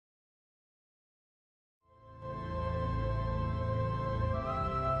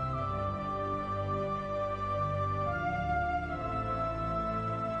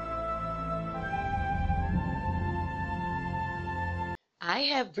Hi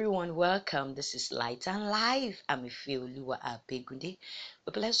everyone, welcome. This is Light and Life. I'm Ifeoluwa Abegunde.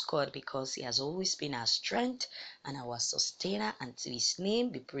 We bless God because He has always been our strength and our sustainer, and to His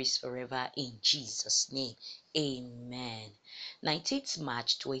name be praised forever in Jesus' name. Amen. 19th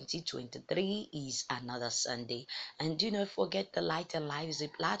March 2023 is another Sunday, and do not forget the Light and Life is a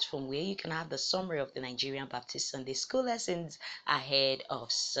platform where you can have the summary of the Nigerian Baptist Sunday School lessons ahead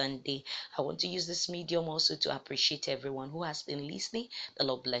of Sunday. I want to use this medium also to appreciate everyone who has been listening. The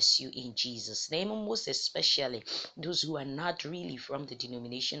Lord bless you in Jesus' name, and most especially those who are not really from the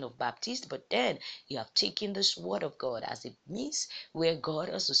denomination of Baptist, but then you have taken this word of God as it means where God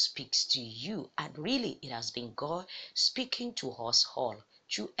also speaks to you, and really it has been God speaking to us all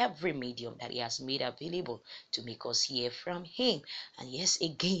through every medium that He has made available to make us hear from Him. And yes,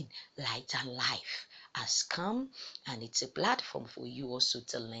 again, Light and Life has come, and it's a platform for you also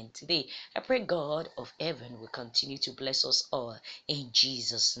to learn today. I pray God of heaven will continue to bless us all in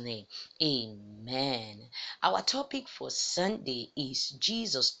Jesus' name. Amen. Our topic for Sunday is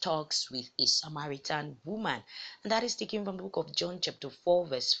Jesus talks with a Samaritan woman, and that is taken from the book of John chapter 4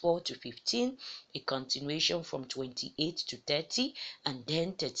 verse 4 to 15, a continuation from 28 to 30, and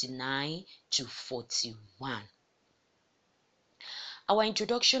then 39 to 41. Our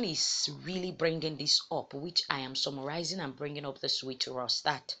introduction is really bringing this up, which I am summarizing and bringing up this way to us,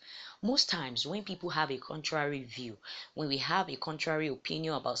 that most times when people have a contrary view, when we have a contrary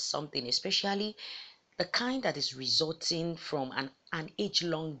opinion about something, especially the kind that is resulting from an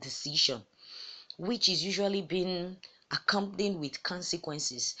age-long decision, which is usually being accompanied with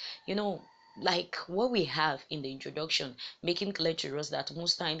consequences. Like what we have in the introduction, making clear to us that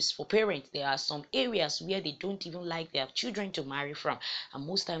most times for parents, there are some areas where they don't even like their children to marry from. And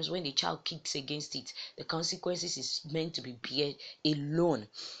most times when the child kicks against it, the consequences is meant to be bear alone.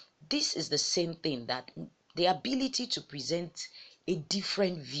 This is the same thing, that the ability to present a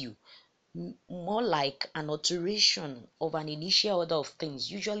different view, more like an alteration of an initial order of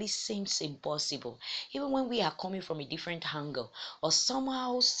things, usually seems impossible, even when we are coming from a different angle, or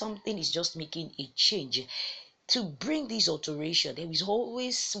somehow something is just making a change. To bring this alteration, there is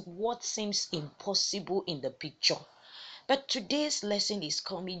always what seems impossible in the picture. But today's lesson is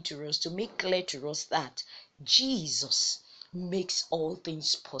coming to us to make clear to us that Jesus makes all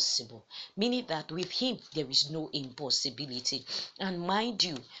things possible, meaning that with Him there is no impossibility. And mind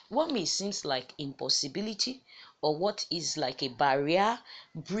you, what may seem like impossibility, or what is like a barrier,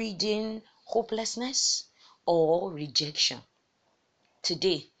 breeding hopelessness or rejection,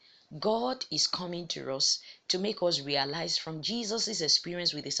 today God is coming to us to make us realize from Jesus'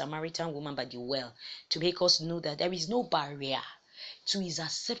 experience with the Samaritan woman by the well, to make us know that there is no barrier to His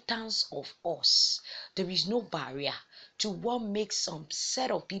acceptance of us. There is no barrier to what makes some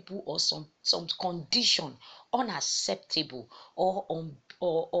set of people or some condition unacceptable or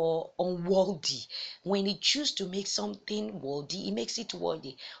unworthy. When He chooses to make something worthy, He makes it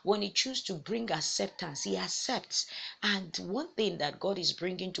worthy. When He chooses to bring acceptance, He accepts. And one thing that God is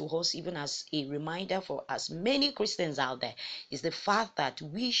bringing to us, even as a reminder for as many Christians out there, is the fact that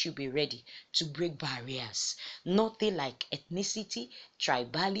we should be ready to break barriers. Nothing like ethnicity,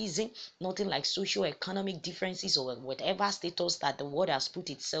 tribalism, nothing like socio-economic differences or whatever status that the world has put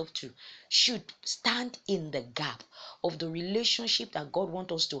itself to should stand in the gap of the relationship that God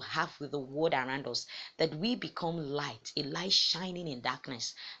wants us to have with the world around us, that we become light, a light shining in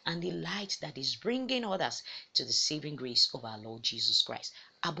darkness, and a light that is bringing others to the saving grace of our Lord Jesus Christ.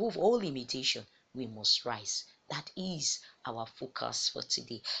 Above all imitation, we must rise. That is our focus for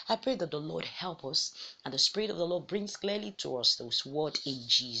today. I pray that the Lord help us and the Spirit of the Lord brings clearly to us those words in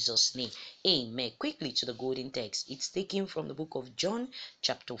Jesus' name. Amen. Quickly to the golden text. It's taken from the book of John,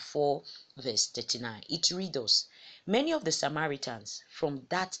 chapter 4, verse 39. It reads us, many of the Samaritans from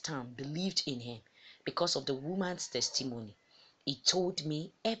that town believed in Him because of the woman's testimony. He told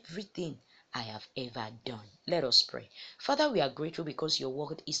me everything I have ever done. Let us pray. Father, we are grateful because your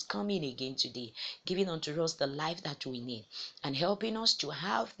word is coming again today, giving unto us the life that we need and helping us to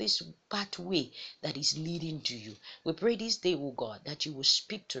have this pathway that is leading to you. We pray this day, O God, that you will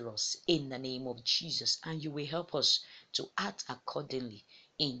speak to us in the name of Jesus, and you will help us to act accordingly.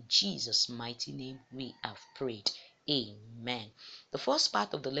 In Jesus' mighty name we have prayed. Amen. The first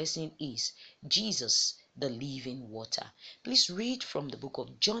part of the lesson is Jesus, the living water. Please read from the book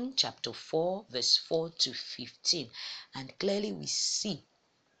of John chapter 4 verse 4 to 15, and clearly we see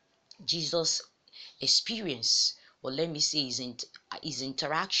Jesus' experience, or let me say his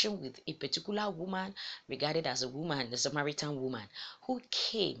interaction with a particular woman, regarded as a woman, the Samaritan woman, who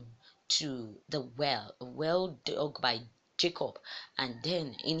came to the well, a well dug by Jacob. And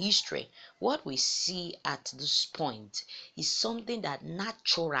then in history, what we see at this point is something that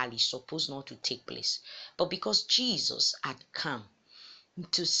naturally supposed not to take place. But because Jesus had come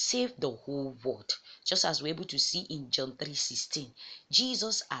to save the whole world, just as we're able to see in John 3:16,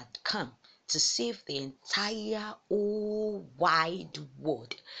 Jesus had come to save the entire whole wide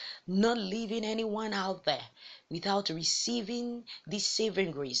world, not leaving anyone out there without receiving this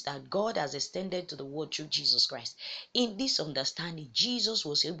saving grace that God has extended to the world through Jesus Christ. In this understanding, Jesus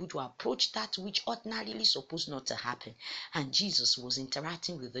was able to approach that which ordinarily supposed not to happen, and Jesus was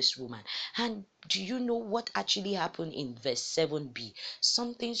interacting with this woman. And do you know what actually happened in verse 7b?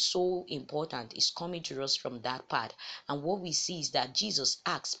 Something so important is coming to us from that part, and what we see is that Jesus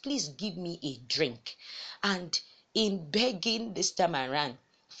asks, please give me a drink. And in begging this time around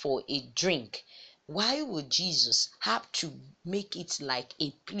for a drink, why would Jesus have to make it like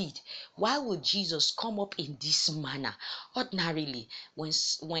a plea? Why would Jesus come up in this manner? Ordinarily, when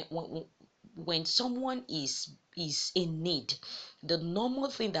someone is in need, the normal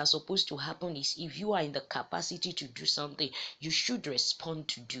thing that's supposed to happen is, if you are in the capacity to do something, you should respond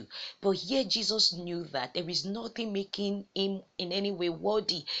to do. But here Jesus knew that there is nothing making him in any way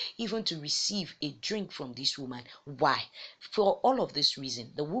worthy even to receive a drink from this woman. Why? For all of this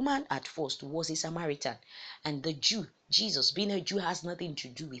reason. The woman at first was a Samaritan, and the Jew, Jesus being a Jew, has nothing to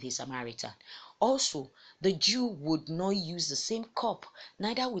do with a Samaritan. Also, the Jew would not use the same cup,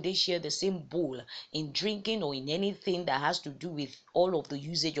 neither would they share the same bowl in drinking or in anything that has to do with all of the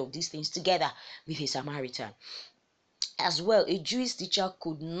usage of these things together with a Samaritan. As well, a Jewish teacher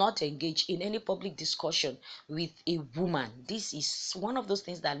could not engage in any public discussion with a woman. This is one of those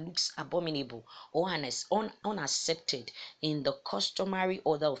things that looks abominable or unaccepted in the customary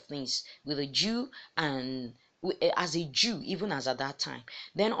order of things with a Jew, and as a Jew, even as at that time.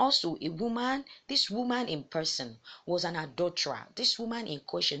 Then also this woman in person was an adulterer. This woman in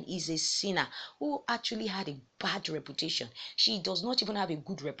question is a sinner who actually had a bad reputation. She does not even have a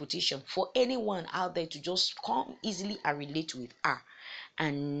good reputation for anyone out there to just come easily and relate with her.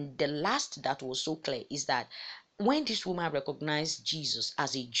 And the last that was so clear is that when this woman recognized Jesus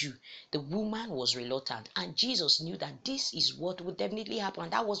as a Jew, the woman was reluctant, and Jesus knew that this is what would definitely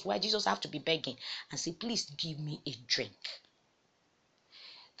happen. That was why Jesus had to be begging and say, please give me a drink.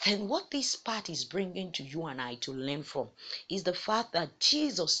 Then what this part is bringing to you and I to learn from is the fact that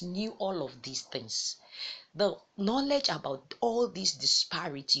Jesus knew all of these things. The knowledge about all this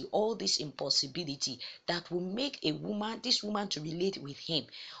disparity, all this impossibility that will make this woman to relate with him,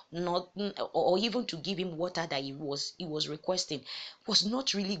 not or even to give him water that he was requesting, was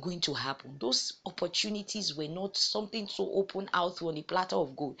not really going to happen. Those opportunities were not something so open out on a platter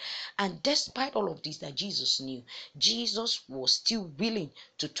of gold. And despite all of this that Jesus knew, Jesus was still willing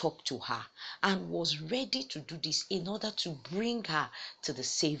to talk to her and was ready to do this in order to bring her to the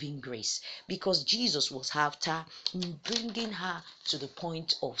saving grace, because Jesus was after bringing her to the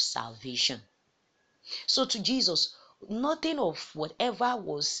point of salvation. So to Jesus, nothing of whatever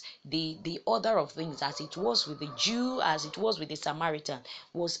was the order of things, as it was with the Jew, as it was with the Samaritan,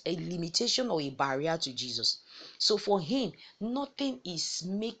 was a limitation or a barrier to Jesus. So for him, nothing is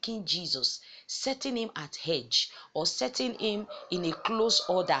making Jesus, setting him at hedge or setting him in a close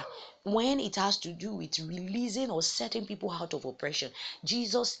order when it has to do with releasing or setting people out of oppression.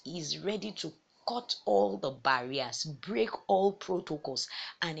 Jesus is ready to cut all the barriers, break all protocols,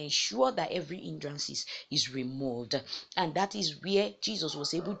 and ensure that every hindrance is removed. And that is where Jesus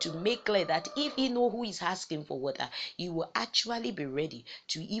was able to make clear that if he know who is asking for water, he will actually be ready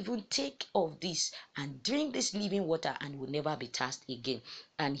to even take of this and drink this living water and will never be thirsty again.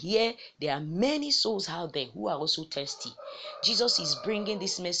 And here there are many souls out there who are also thirsty. Jesus is bringing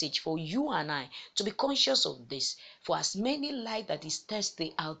this message for you and I to be conscious of this. For as many light that is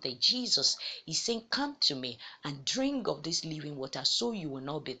thirsty out there, Jesus is saying, come to me and drink of this living water so you will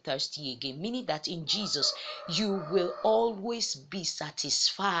not be thirsty again. Meaning that in Jesus, you will always be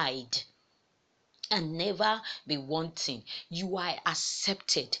satisfied and never be wanting. You are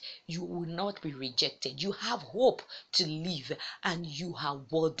accepted. You will not be rejected. You have hope to live, and you are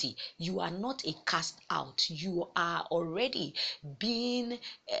worthy. You are not a cast out. You are already being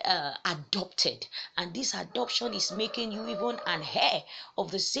adopted, and this adoption is making you even an heir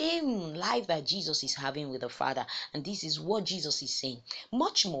of the same life that Jesus is having with the Father. And this is what Jesus is saying.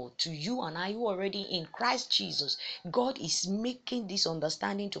 Much more to you and I who already in Christ Jesus, God is making this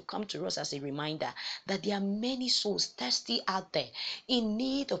understanding to come to us as a reminder that there are many souls thirsty out there in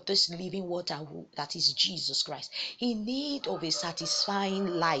need of this living water that is Jesus Christ, in need of a satisfying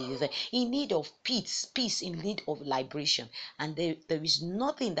life, in need of peace, in need of liberation. And there is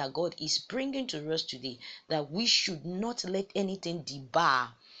nothing that God is bringing to us today that we should not let anything debar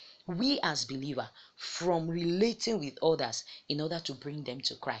we as believer from relating with others in order to bring them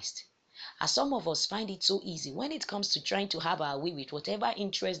to Christ. As some of us find it so easy when it comes to trying to have our way with whatever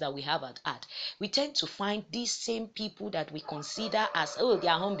interest that we have at heart, we tend to find these same people that we consider as, oh, they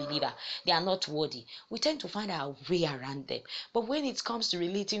are unbeliever, they are not worthy. We tend to find our way around them. But when it comes to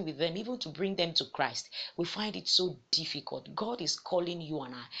relating with them, even to bring them to Christ, we find it so difficult. God is calling you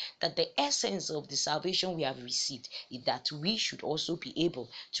and I that the essence of the salvation we have received is that we should also be able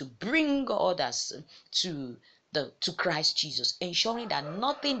to bring others to Christ Jesus, ensuring that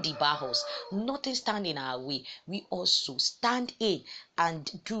nothing debars us, nothing stand in our way. We also stand in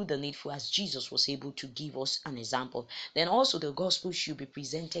and do the needful as Jesus was able to give us an example. Then also the gospel should be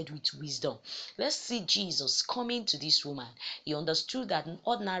presented with wisdom. Let's see Jesus coming to this woman. He understood that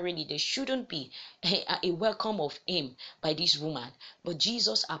ordinarily there shouldn't be a welcome of him by this woman, but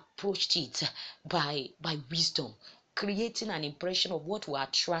Jesus approached it by wisdom, creating an impression of what will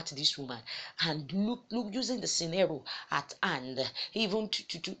attract this woman, and look using the scenario at hand, even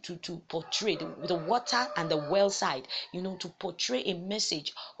to portray the water and the well side, to portray a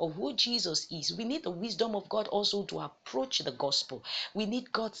message of who Jesus is. We need the wisdom of God also to approach the gospel. We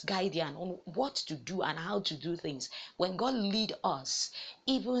need God's guidance on what to do and how to do things. When God lead us,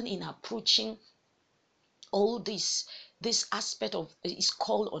 even in approaching all this aspect of is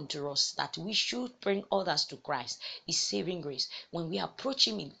called unto us that we should bring others to Christ, is saving grace. When we approach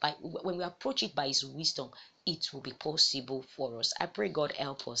it by his wisdom, it will be possible for us. I pray God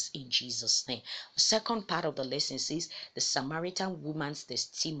help us in Jesus' name. The second part of the lesson says the Samaritan woman's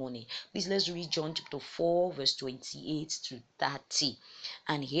testimony. Please, let's read John chapter 4 verse 28 to 30.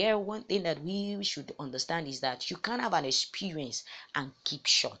 And here, one thing that we should understand is that you can't have an experience and keep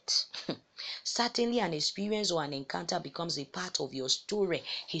short. Certainly an experience or an encounter becomes a part of your story,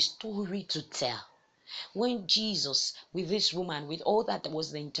 a story to tell. When Jesus with this woman, with all that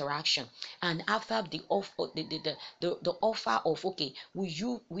was the interaction, and after the offer, the offer of, okay, would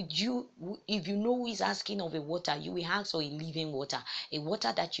you if you know who is asking of a water, you will ask for a living water, a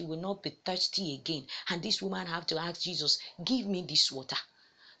water that you will not be thirsty again. And this woman have to ask Jesus, give me this water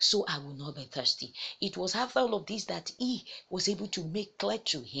so I will not be thirsty. It was after all of this that he was able to make clear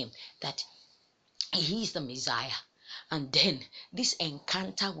to him that he is the Messiah. And then this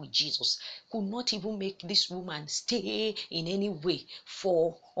encounter with Jesus could not even make this woman stay in any way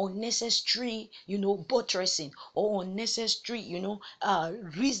for unnecessary, buttressing, or unnecessary,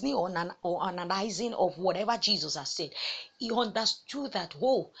 reasoning or analyzing of whatever Jesus has said. He understood that,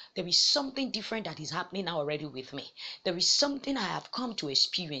 oh, there is something different that is happening now already with me. There is something I have come to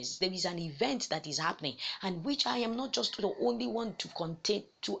experience. There is an event that is happening, and which I am not just the only one to contain,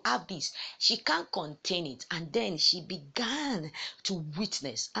 to have this. She can't contain it. And then she began to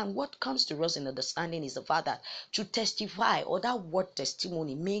witness. And what comes to us in understanding is the fact that to testify, or that word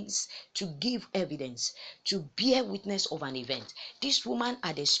testimony, means to give evidence, to bear witness of an event. This woman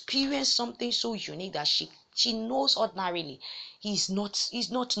had experienced something so unique that she knows ordinarily he's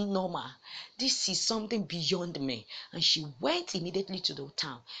not normal. This is something beyond me. And she went immediately to the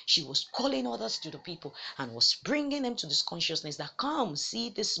town. She was calling others to the people and was bringing them to this consciousness that, come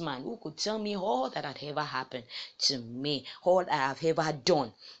see this man who could tell me all that had ever happened to me, all I have ever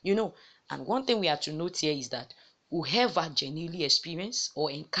done. And one thing we have to note here is that whoever genuinely experienced or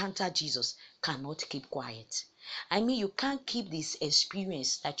encountered Jesus cannot keep quiet. I mean, you can't keep this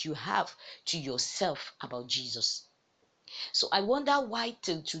experience that you have to yourself about Jesus. So I wonder why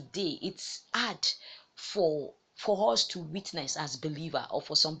till today it's hard for us to witness as believer, or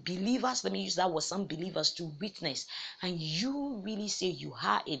for some believers, let me use that word, some believers to witness, and you really say you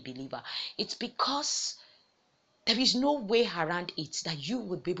are a believer. It's because there is no way around it that you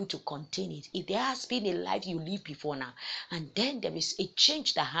would be able to contain it. If there has been a life you lived before now, and then there is a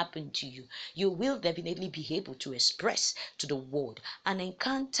change that happened to you, you will definitely be able to express to the world. An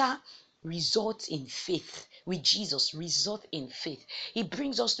encounter results in faith with Jesus, result in faith. It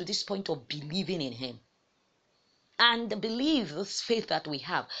brings us to this point of believing in him. And the belief, this faith that we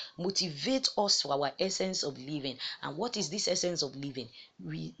have, motivates us for our essence of living. And what is this essence of living?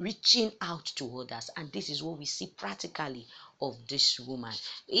 Reaching out to others. And this is what we see practically of this woman.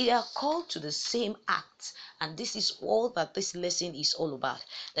 They are called to the same act. And this is all that this lesson is all about.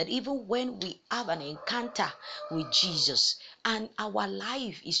 That even when we have an encounter with Jesus, and our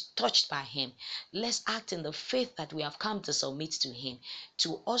life is touched by him, let's act in the faith that we have come to submit to him,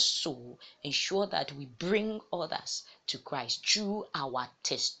 to also ensure that we bring others to Christ through our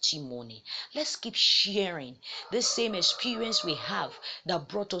testimony. Let's keep sharing the same experience we have that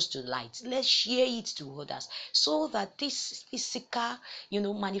brought us to light. Let's share it to others so that this physical,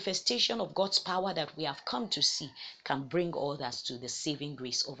 manifestation of God's power that we have come to see can bring others to the saving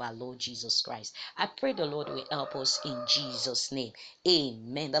grace of our Lord Jesus Christ. I pray the Lord will help us in Jesus' name.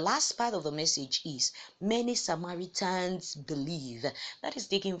 Amen. The last part of the message is many Samaritans believe. That is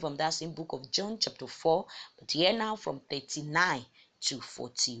taken from that same book of John chapter 4, but here now from 39 to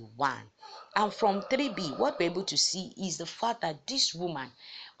 41. And from 3b, what we're able to see is the fact that this woman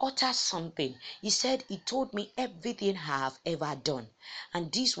uttered something. He said, he told me everything I have ever done.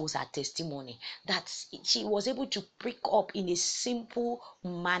 And this was her testimony, that she was able to pick up in a simple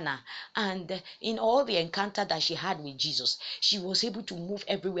manner. And in all the encounter that she had with Jesus, she was able to move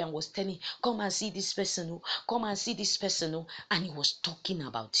everywhere and was telling, come and see this person, oh, come and see this person, oh, and he was talking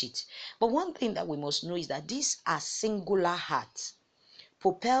about it. But one thing that we must know is that these are singular hearts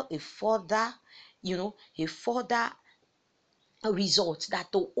propel a further, a further a result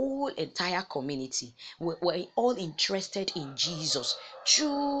that the whole entire community were all interested in Jesus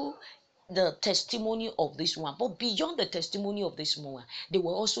through the testimony of this one. But beyond the testimony of this woman, they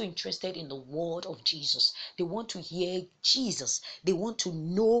were also interested in the word of Jesus. They want to hear Jesus. They want to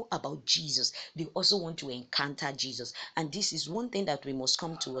know about Jesus. They also want to encounter Jesus. And this is one thing that we must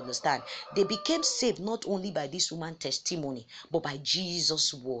come to understand. They became saved not only by this woman's testimony, but by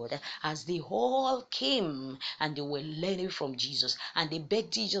Jesus' word. As they all came and they were learning from Jesus, and they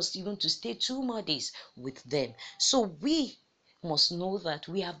begged Jesus even to stay 2 more days with them. So we must know that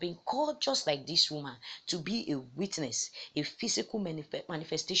we have been called, just like this woman, to be a witness, a physical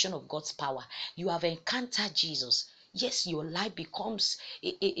manifestation of God's power. You have encountered Jesus. Yes, your life becomes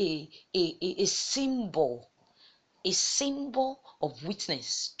a symbol, a symbol of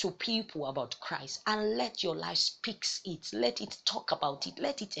witness to people about Christ, and let your life speak it, let it talk about it,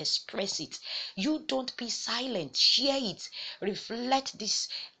 let it express it. You don't be silent, share it, reflect this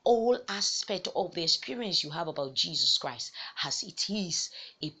whole aspect of the experience you have about Jesus Christ, as it is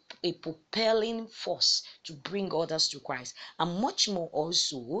a propelling force to bring others to Christ. And much more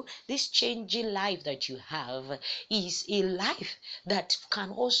also, this changing life that you have is a life that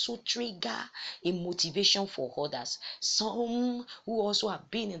can also trigger a motivation for others. Some who also have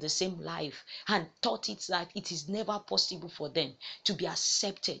been in the same life and thought it that it is never possible for them to be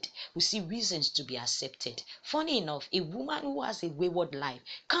accepted, we see reasons to be accepted. Funny enough, a woman who has a wayward life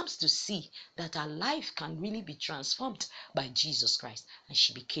comes to see that her life can really be transformed by Jesus Christ, and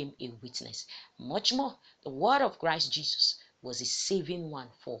she became a witness. Much more, the word of Christ Jesus was a saving one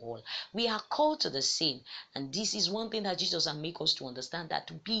for all. We are called to the same, and this is one thing that Jesus has made us to understand,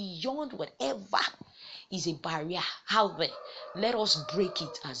 that beyond whatever is a barrier out there, let us break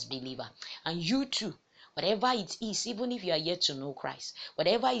it as believer. And you too, whatever it is, even if you are yet to know Christ,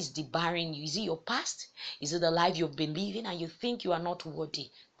 whatever is debarring you, is it your past? Is it the life you've been living and you think you are not worthy?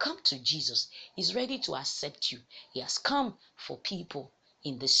 Come to Jesus. He's ready to accept you. He has come for people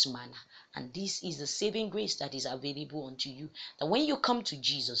in this manner. And this is the saving grace that is available unto you. That when you come to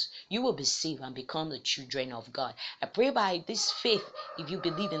Jesus, you will be saved and become the children of God. I pray by this faith, if you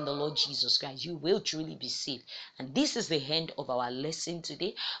believe in the Lord Jesus Christ, you will truly be saved. And this is the end of our lesson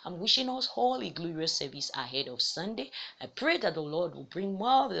today. I'm wishing us all a glorious service ahead of Sunday. I pray that the Lord will bring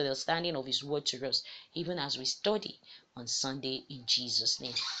more of the understanding of His word to us, even as we study on Sunday, in Jesus'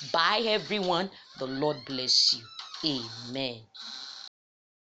 name. Bye, everyone. The Lord bless you. Amen.